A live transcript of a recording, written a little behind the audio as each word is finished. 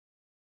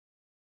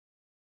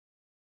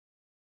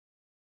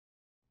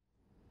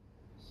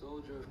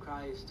Soldier of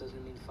Christ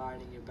doesn't mean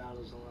fighting your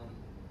battles alone.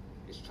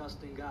 It's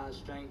trusting God's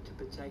strength to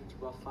protect you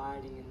while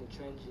fighting in the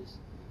trenches.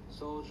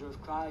 Soldier of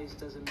Christ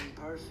doesn't mean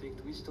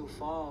perfect. We still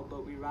fall,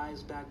 but we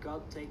rise back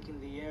up, taking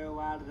the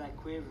arrow out of that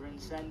quiver and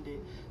send it.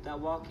 That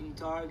walking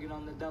target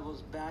on the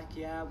devil's back,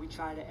 yeah, we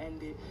try to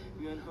end it.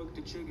 We unhook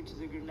the trigger to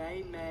the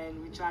grenade,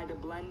 man. We try to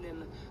blend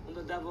him. When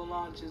the devil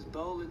launches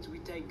bullets, we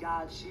take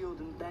God's shield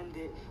and bend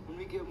it. When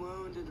we get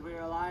wounded, we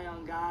rely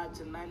on God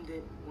to mend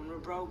it. When we're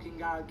broken,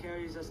 God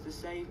carries us to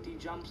safety,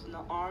 jumps in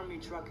the army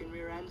truck and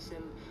rear ends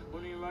him.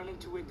 When we run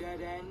into a dead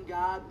end,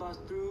 God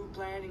busts through,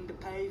 planting the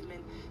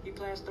pavement. He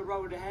plants the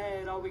road ahead.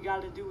 All we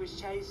gotta do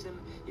is chase him.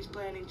 He's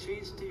planting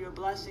trees to your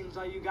blessings.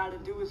 All you gotta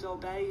do is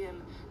obey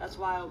him. That's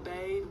why I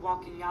obeyed,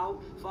 walking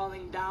out,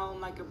 falling down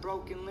like a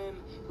broken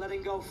limb,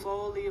 letting go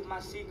fully of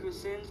my secret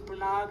sins.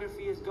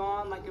 Pornography is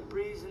gone like a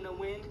breeze in the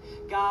wind.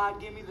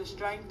 God, give me the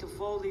strength to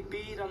fully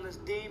beat on this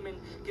demon.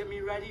 Get me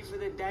ready for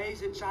the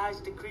days it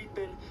tries to creep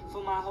in.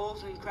 Fill my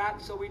holes and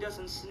cracks so he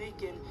doesn't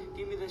sneak in.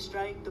 Give me the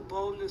strength, the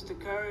boldness, the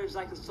courage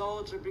like a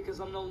soldier, because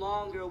I'm no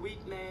longer a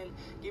weak man.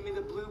 Give me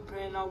the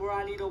blueprint on where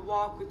I need to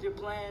walk with your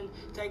plan.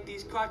 Take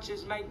these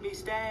crutches, make me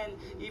stand,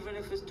 even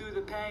if it's through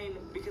the pain,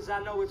 because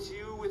I know it's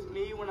you with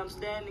me when I'm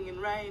standing in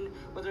rain.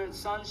 Whether it's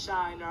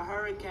sunshine or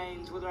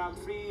hurricanes, whether I'm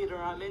freed or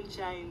I'm in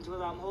chains,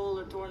 whether I'm whole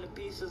or torn to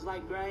pieces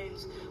like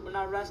grains. When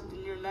I rest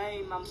in your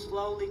name, I'm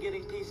slowly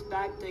getting pieced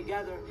back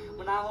together.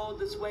 When I hold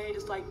this weight,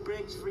 it's like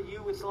bricks. For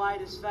you, it's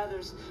light as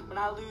feathers. When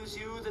I lose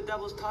you, the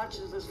devil's touch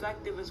is as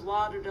effective as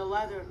water to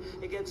leather.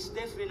 It gets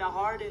stiff and it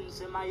hardens,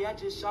 and my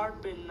edges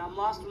sharpen. I'm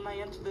lost when I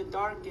enter the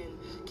darken.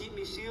 Keep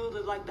me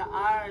shielded like the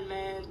Iron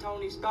Man,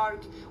 Tony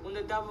Stark. When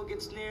the devil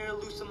gets near,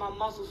 loosen my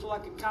muscles so I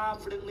can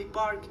confidently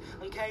bark.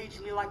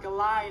 Uncage me like a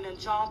lion and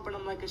chomping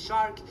him like a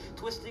shark.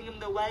 Twisting him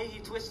the way he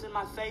twisted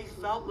my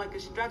faith felt like a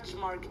stretch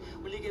mark.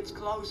 When he gets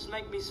close,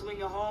 make me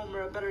swing a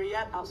homer, or better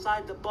yet,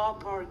 outside the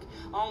ballpark.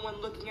 On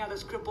when looking at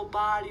his crippled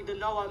body to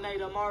know I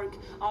made a mark.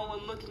 On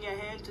when looking at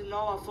him to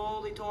know I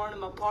fully torn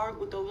him apart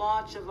with the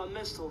launch of a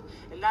missile.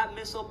 And that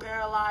missile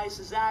paralyzed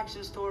his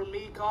actions toward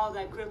me, call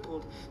that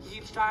crippled. He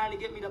keeps trying to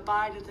get me to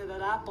bite into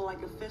that apple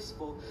like a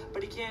fistful,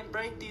 but he can't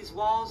break these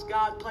walls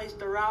God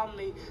placed around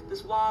me.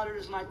 This water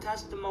is my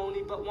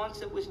testimony, but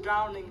once it was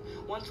drowning.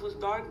 Once was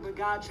dark, but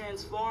God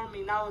transformed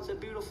me. Now it's a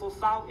beautiful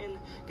fountain.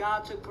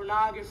 God took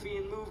pornography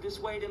and moved its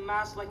weight in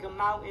mass like a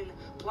mountain.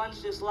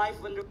 Plunged his life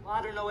under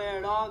water, no air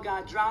at all.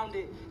 God drowned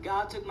it.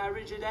 God took my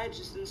rigid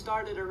edges and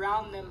started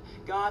around them.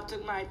 God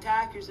took my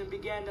attackers and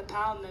began to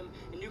pound them.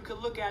 And you could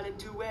look at it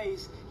two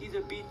ways.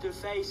 Either beat their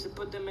face or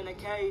put them in a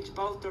cage.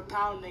 Both are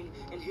pounding,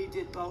 and he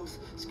did both.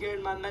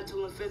 Scared my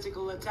mental and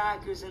physical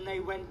attackers, and they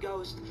went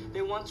ghost.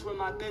 They once were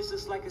my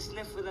business like a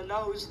sniff of the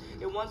nose.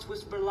 It once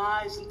whispered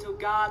lies until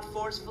God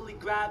forcefully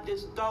grabbed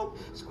his throat.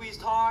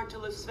 Squeezed hard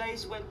till his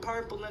face went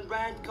purple and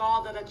red.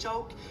 Call that a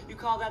joke? You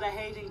call that a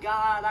hating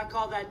God? I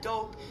call that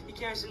dope. He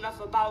cares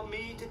enough about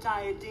me to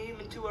tie a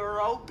demon to a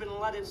rope and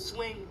let it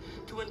swing.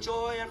 To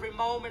enjoy every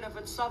moment of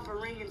its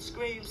suffering and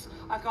screams.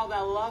 I call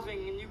that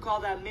loving and you call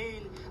that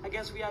mean. I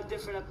guess we have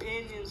different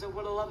opinions of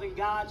what a loving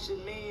God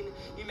should mean.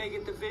 You may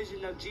get the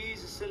vision of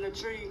Jesus in the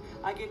tree.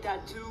 I get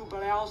that too,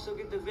 but I also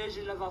get the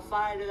vision of a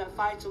fighter that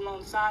fights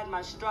alongside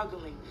my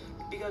struggling.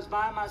 Because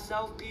by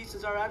myself,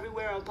 pieces are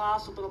everywhere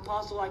impossible.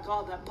 Apostle, I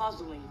call that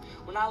puzzling.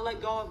 When I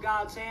let go of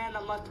God's hand,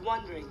 I'm left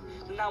wondering.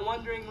 Then that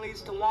wondering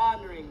leads to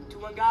wandering,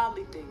 to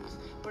ungodly things.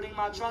 Putting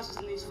my trust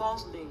in these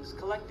false things,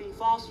 collecting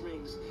false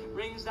rings.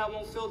 Rings that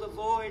won't fill the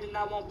void and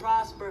that won't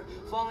prosper.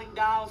 Falling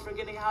down,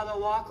 forgetting how to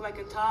walk like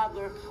a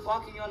toddler.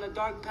 Walking on a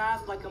dark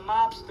path like a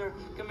mobster.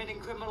 Committing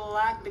criminal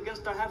act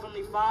against our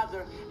Heavenly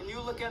Father. And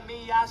you look at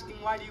me asking,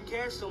 why do you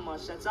care so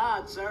much? That's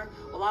odd, sir.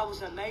 Well, I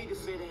wasn't made to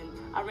fit in.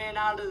 I ran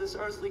out of this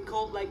earthly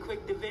cult like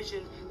quick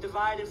division,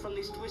 divided from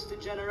these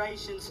twisted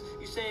generations.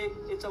 You say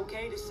it's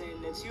okay to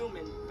sin, it's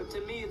human, but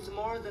to me it's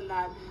more than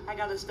that. I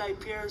gotta stay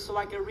pure so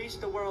I can reach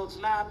the world's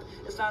map.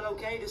 It's not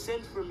okay to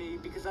sin for me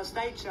because I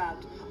stay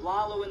trapped,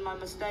 wallow in my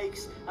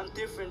mistakes. I'm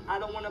different, I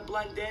don't want to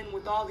blend in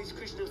with all these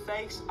Christian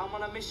fakes. I'm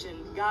on a mission.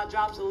 God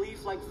drops a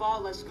leaf like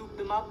fall, I scoop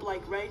them up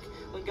like rake.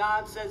 When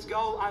God says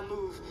go, I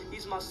move.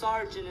 He's my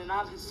sergeant and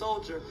I'm his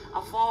soldier.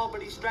 I fall,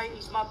 but he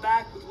straightens my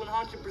back with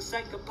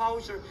 100%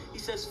 composure. He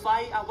says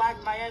fight, I whack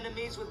my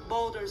enemies with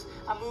boulders.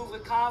 I move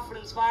with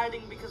confidence,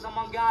 fighting because I'm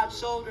on God's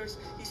shoulders.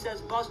 He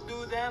says bust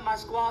through them, I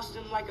squash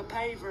them like a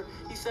paver.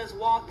 He says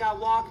walk, I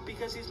walk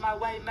because he's my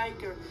way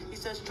maker. He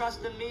says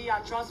trust in me, I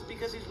trust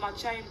because he's my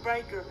chain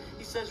breaker.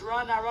 He says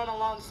run, I run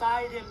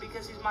alongside him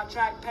because he's my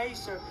track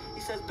pacer.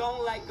 He says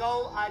don't let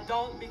go, I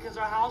don't because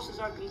our houses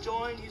are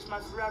conjoined. He's my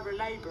forever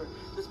neighbor.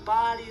 This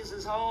body is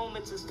his home,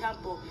 it's his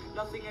temple.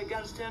 Nothing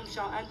against him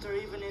shall enter,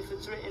 even if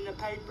it's written in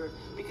paper.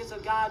 Because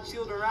of God's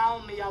shield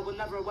around me, I will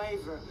never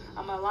waver.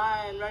 I'm a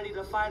lion ready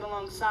to fight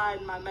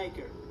alongside my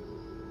maker.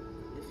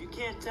 If you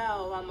can't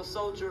tell, I'm a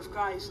soldier of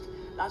Christ.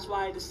 That's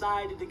why I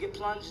decided to get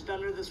plunged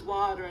under this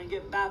water and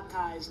get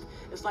baptized.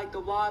 It's like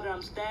the water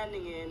I'm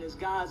standing in is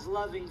God's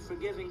loving,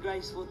 forgiving,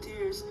 graceful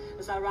tears.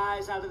 As I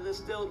rise out of this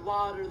distilled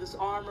water, this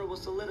armor will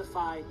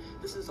solidify.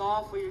 This is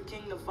all for your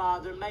kingdom,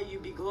 Father. May you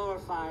be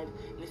glorified.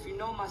 And if you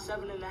know my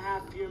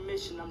 7.5-year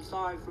mission, I'm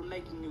sorry for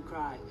making you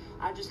cry.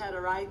 I just had to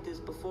write this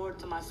before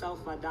to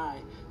myself I die.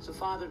 So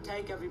Father,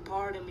 take every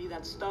part of me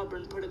that's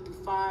stubborn, put it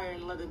through fire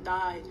and let it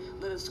die.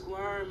 Let it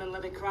squirm and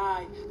let it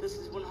cry. This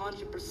is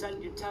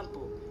 100% your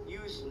temple.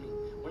 Use me.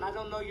 When I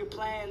don't know your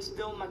plan,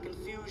 still my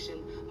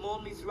confusion.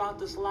 Mold me throughout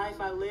this life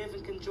I live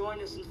and can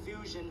join us in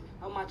fusion.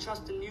 Help my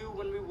trust in you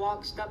when we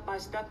walk step by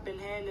step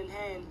and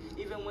hand,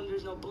 even when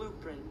there's no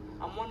blueprint.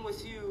 I'm one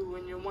with you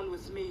and you're one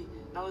with me.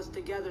 Now let's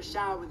together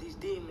shower these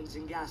demons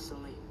in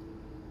gasoline.